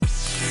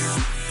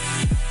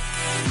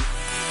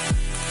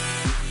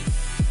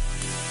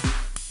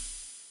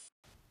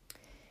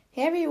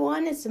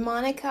everyone. It's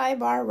Monica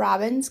Ibar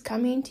Robbins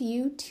coming to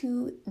you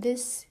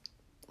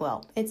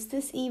it's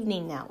this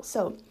evening now.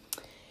 So,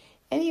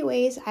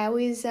 anyways, I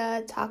always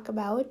talk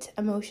about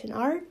emotion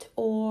art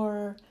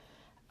or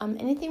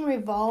anything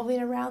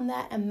revolving around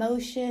that.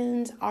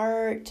 Emotions,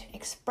 art,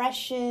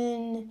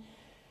 expression,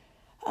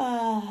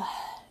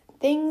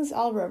 things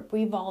all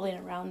revolving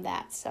around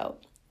that. So,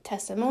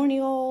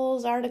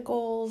 testimonials,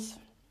 articles,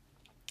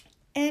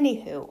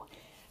 anywho.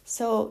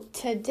 So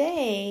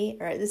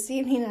this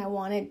evening, I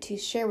wanted to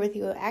share with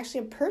you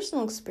actually a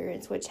personal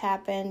experience which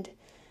happened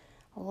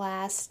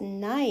last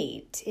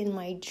night in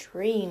my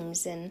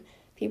dreams. And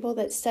people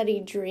that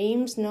study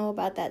dreams know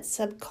about that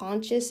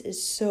subconscious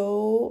is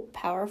so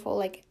powerful.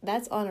 Like,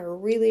 that's on a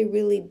really,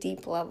 really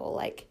deep level.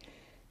 Like,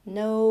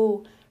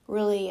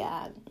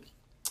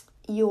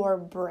 your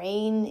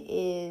brain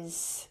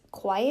is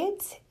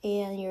quiet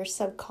and your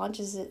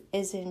subconscious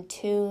is in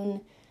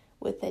tune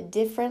with a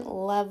different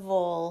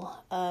level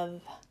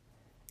of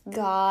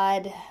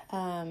God.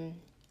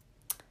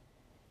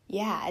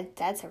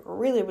 That's a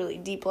really, really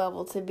deep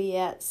level to be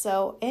at.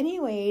 So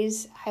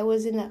anyways, I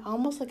was in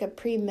almost like a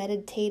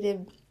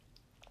meditative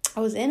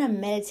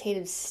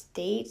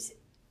state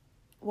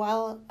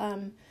while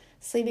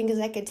sleeping, because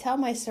I could tell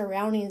my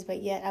surroundings,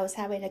 but yet I was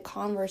having a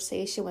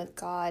conversation with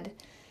God.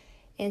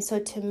 And so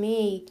to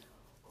me,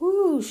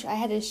 I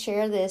had to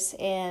share this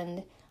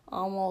and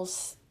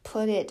almost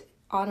put it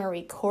on a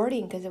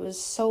recording because it was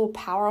so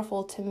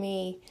powerful to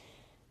me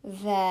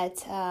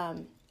that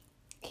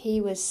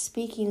he was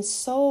speaking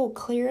so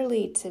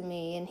clearly to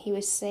me, and he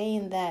was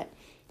saying that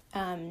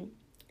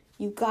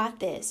you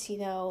got this,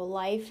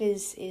 life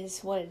is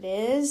what it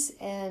is,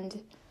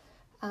 and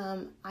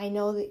I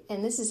know that,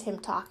 and this is him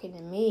talking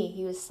to me.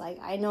 He was like,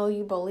 I know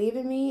you believe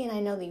in me, and I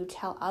know that you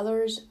tell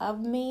others of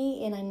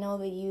me, and I know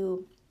that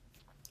you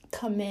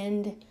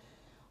commend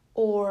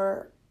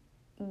or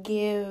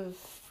give,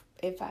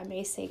 if I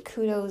may say,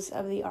 kudos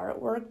of the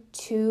artwork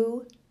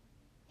to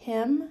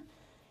him.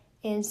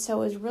 And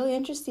so it was really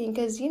interesting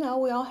because, we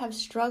all have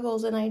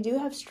struggles, and I do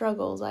have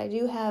struggles. I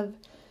do have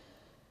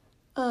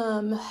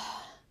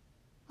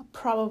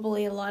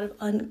probably a lot of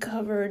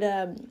uncovered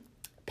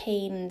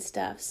pain and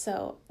stuff,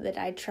 so that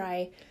I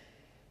try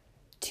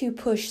to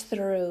push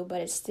through, but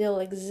it still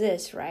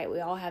exists, right? We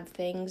all have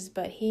things.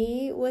 But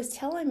he was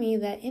telling me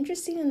that,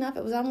 interesting enough,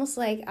 it was almost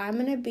like, I'm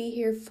going to be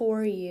here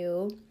for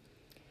you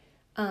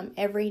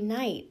every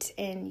night,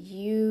 and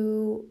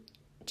you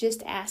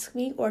just ask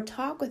me or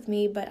talk with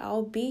me, but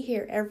I'll be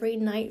here every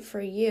night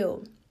for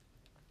you.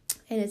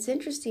 And it's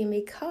interesting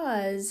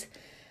because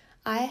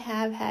I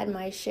have had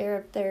my share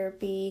of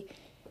therapy.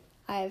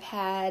 I've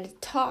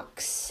had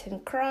talks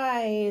and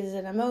cries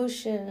and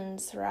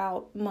emotions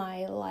throughout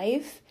my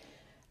life,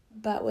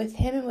 but with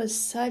him it was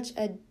such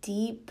a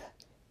deep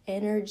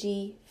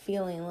energy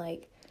feeling,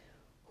 like,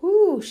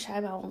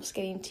 I'm almost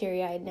getting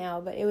teary-eyed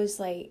now, but it was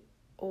like,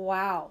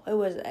 wow, it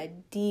was a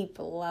deep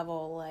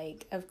level.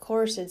 Like, of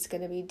course it's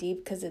going to be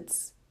deep because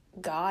it's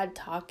God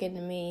talking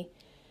to me.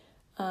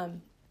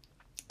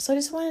 So I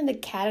just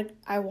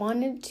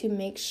wanted to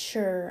make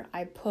sure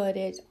I put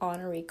it on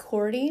a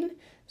recording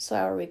so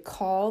I'll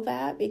recall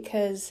that,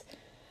 because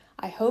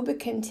I hope it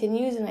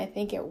continues, and I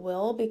think it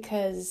will,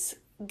 because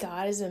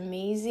God is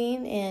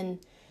amazing. And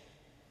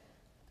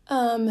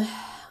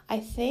I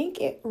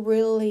think it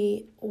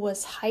really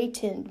was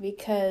heightened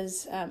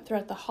because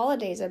throughout the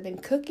holidays I've been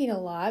cooking a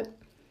lot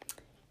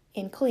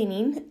and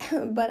cleaning,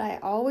 but I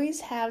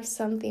always have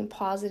something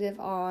positive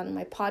on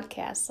my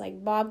podcast.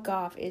 Like, Bob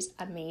Goff is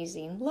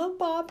amazing. Love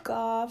Bob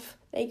Goff.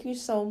 Thank you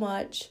so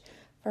much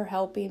for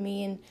helping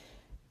me and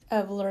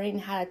of learning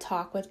how to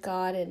talk with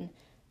God, and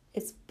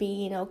it's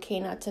being okay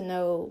not to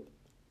know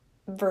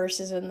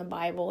verses in the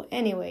Bible.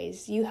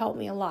 Anyways, you helped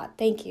me a lot.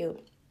 Thank you.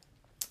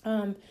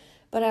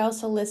 But I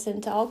also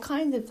listen to all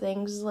kinds of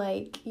things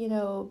like,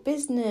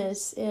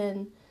 business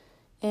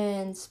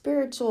and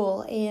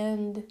spiritual,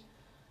 and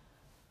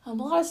a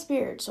lot of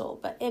spiritual.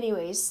 But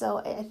anyways, so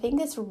I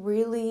think it's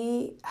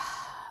really,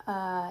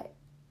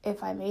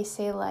 if I may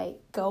say, like,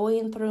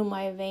 going through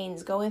my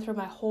veins, going through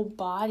my whole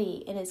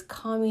body, and it's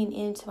coming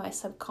into my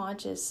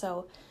subconscious.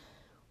 So,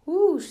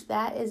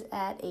 that is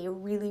at a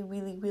really,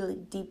 really, really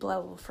deep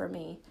level for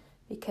me,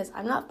 because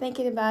I'm not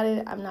thinking about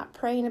it. I'm not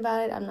praying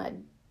about it.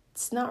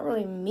 It's not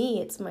really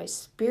me. It's my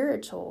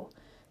spiritual.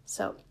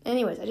 So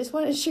anyways, I just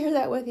wanted to share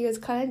that with you. It's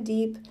kind of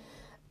deep,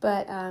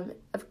 but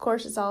of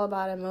course it's all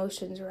about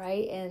emotions,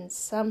 right? And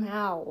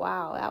somehow,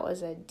 wow, that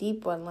was a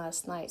deep one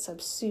last night. So I'm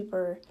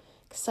super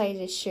excited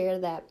to share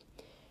that.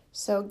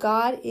 So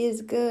God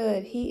is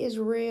good. He is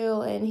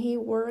real, and he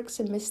works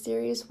in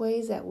mysterious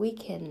ways that we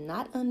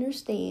cannot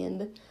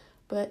understand.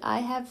 But I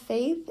have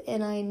faith,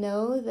 and I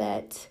know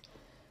that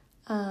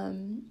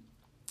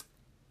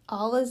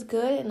all is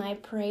good, and I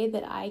pray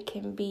that I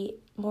can be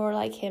more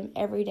like him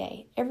every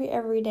day,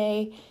 every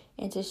day,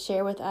 and to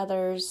share with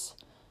others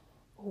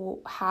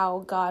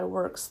how God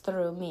works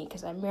through me,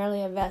 because I'm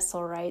merely a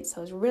vessel, right?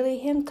 So it's really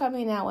him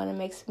coming out when it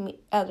makes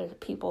other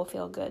people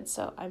feel good.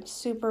 So I'm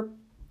super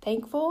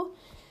thankful.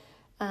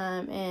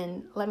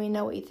 and let me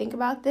know what you think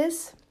about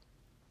this.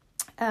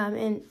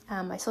 And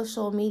my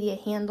social media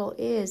handle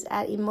is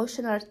at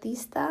Emotion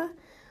Artista,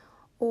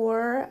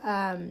 or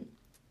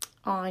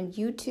on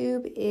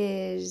YouTube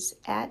is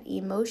at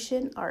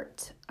Emotion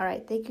Art. All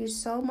right, thank you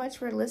so much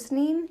for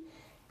listening,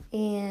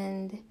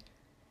 and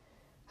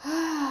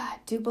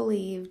do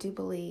believe.